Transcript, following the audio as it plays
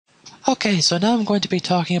Okay, so now I'm going to be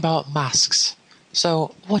talking about masks.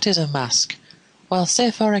 So, what is a mask? Well, say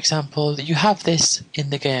for example, you have this in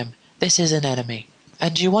the game. This is an enemy.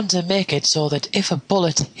 And you want to make it so that if a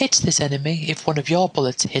bullet hits this enemy, if one of your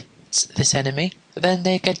bullets hits this enemy, then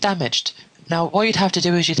they get damaged. Now, what you'd have to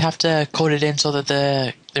do is you'd have to code it in so that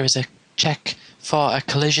there is a check for a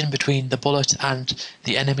collision between the bullet and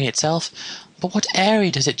the enemy itself. But what area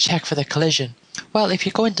does it check for the collision? Well, if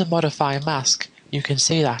you go into Modify Mask, you can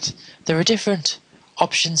see that. There are different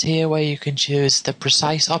options here where you can choose the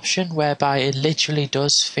precise option, whereby it literally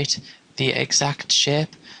does fit the exact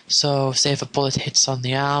shape. So say if a bullet hits on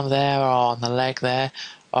the arm there, or on the leg there,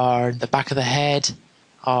 or in the back of the head,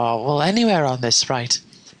 or well anywhere on this sprite,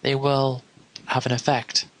 they will have an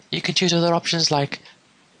effect. You can choose other options like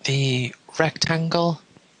the rectangle,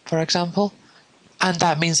 for example, and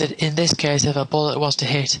that means that in this case if a bullet was to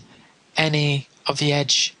hit any of the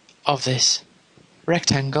edge of this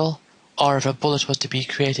rectangle, or if a bullet was to be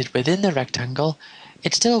created within the rectangle,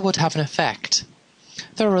 it still would have an effect.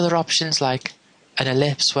 There are other options like an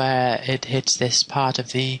ellipse where it hits this part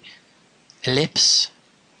of the ellipse,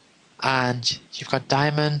 and you've got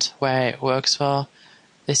diamond where it works for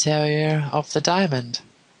this area of the diamond.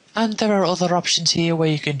 And there are other options here where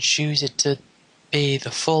you can choose it to be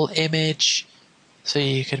the full image, so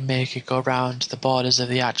you can make it go around the borders of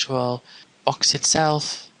the actual box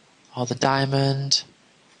itself, or the diamond.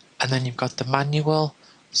 And then you've got the manual,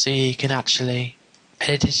 so you can actually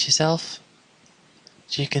edit it yourself.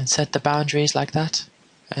 So you can set the boundaries like that.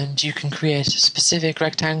 And you can create a specific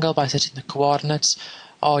rectangle by setting the coordinates,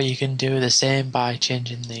 or you can do the same by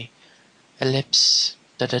changing the ellipse,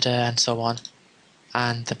 and so on,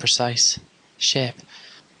 and the precise shape.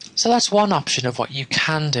 So that's one option of what you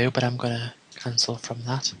can do, but I'm going to cancel from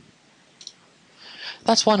that.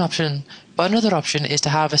 That's one option, but another option is to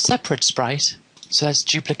have a separate sprite. So let's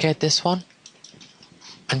duplicate this one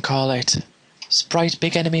and call it Sprite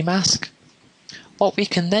Big Enemy Mask. What we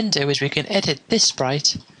can then do is we can edit this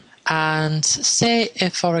sprite, and say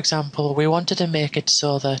if, for example, we wanted to make it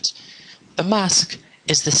so that the mask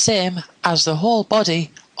is the same as the whole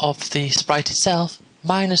body of the sprite itself,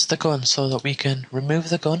 minus the gun, so that we can remove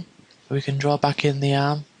the gun, we can draw back in the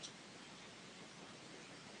arm,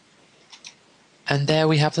 and there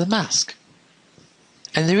we have the mask.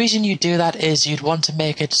 And the reason you do that is you'd want to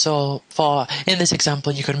make it so, in this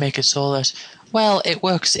example, you could make it so that, well, it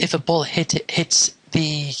works if a bullet hits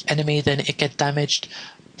the enemy, then it gets damaged,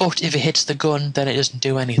 but if it hits the gun, then it doesn't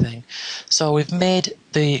do anything. So we've made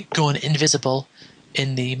the gun invisible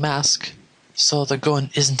in the mask, so the gun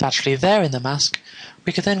isn't actually there in the mask.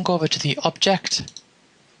 We can then go over to the object,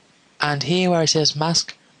 and here where it says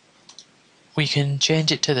mask, we can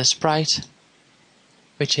change it to the sprite,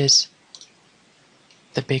 which is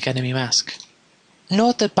the big enemy mask.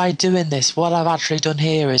 Note that by doing this, what I've actually done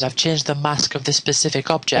here is I've changed the mask of this specific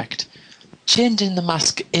object. Changing the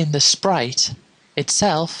mask in the sprite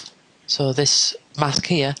itself, so this mask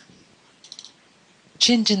here,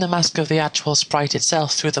 changing the mask of the actual sprite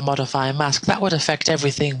itself through the modify mask, that would affect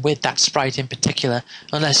everything with that sprite in particular,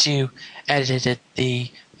 unless you edited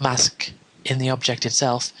the mask in the object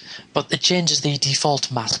itself. But it changes the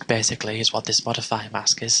default mask, basically, is what this modify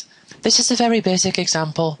mask is. This is a very basic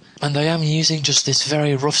example, and I am using just this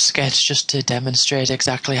very rough sketch just to demonstrate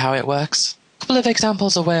exactly how it works. A couple of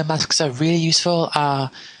examples of where masks are really useful are,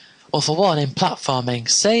 well, for one, in platforming.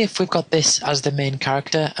 Say if we've got this as the main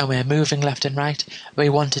character and we're moving left and right, we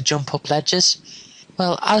want to jump up ledges.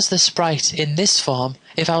 Well, as the sprite in this form,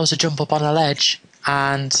 if I was to jump up on a ledge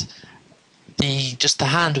and just the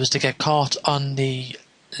hand was to get caught on the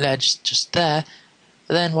ledge just there,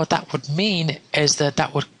 then what that would mean is that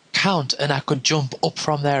that would count and I could jump up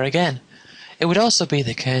from there again. It would also be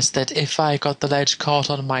the case that if I got the ledge caught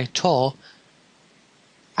on my toe,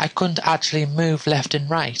 I couldn't actually move left and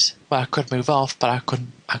right. Well, I could move off, but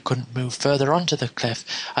I couldn't move further onto the cliff.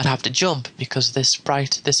 I'd have to jump because this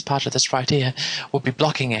part of the sprite here would be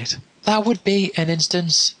blocking it. That would be an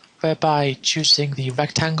instance whereby choosing the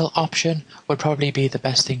rectangle option would probably be the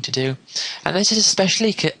best thing to do. And this is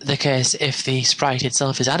especially the case if the sprite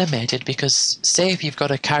itself is animated, because say if you've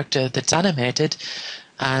got a character that's animated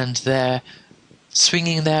and they're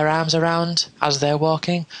swinging their arms around as they're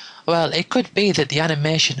walking, well, it could be that the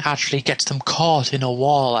animation actually gets them caught in a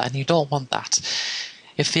wall, and you don't want that.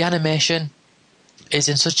 If the animation is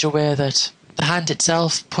in such a way that the hand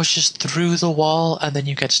itself pushes through the wall and then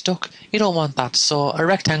you get stuck, you don't want that, so a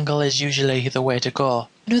rectangle is usually the way to go.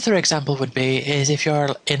 Another example would be is if you're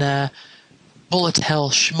in a bullet hell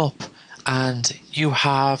shmup and you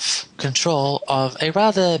have control of a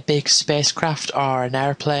rather big spacecraft or an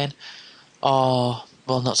airplane or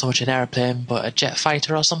well, not so much an aeroplane, but a jet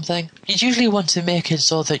fighter or something, you'd usually want to make it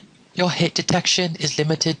so that your hit detection is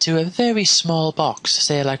limited to a very small box,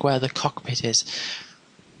 say like where the cockpit is.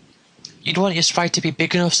 You'd want your sprite to be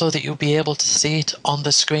big enough so that you'll be able to see it on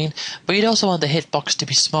the screen, but you'd also want the hitbox to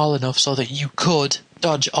be small enough so that you could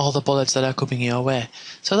dodge all the bullets that are coming your way.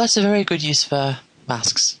 So that's a very good use for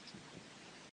masks.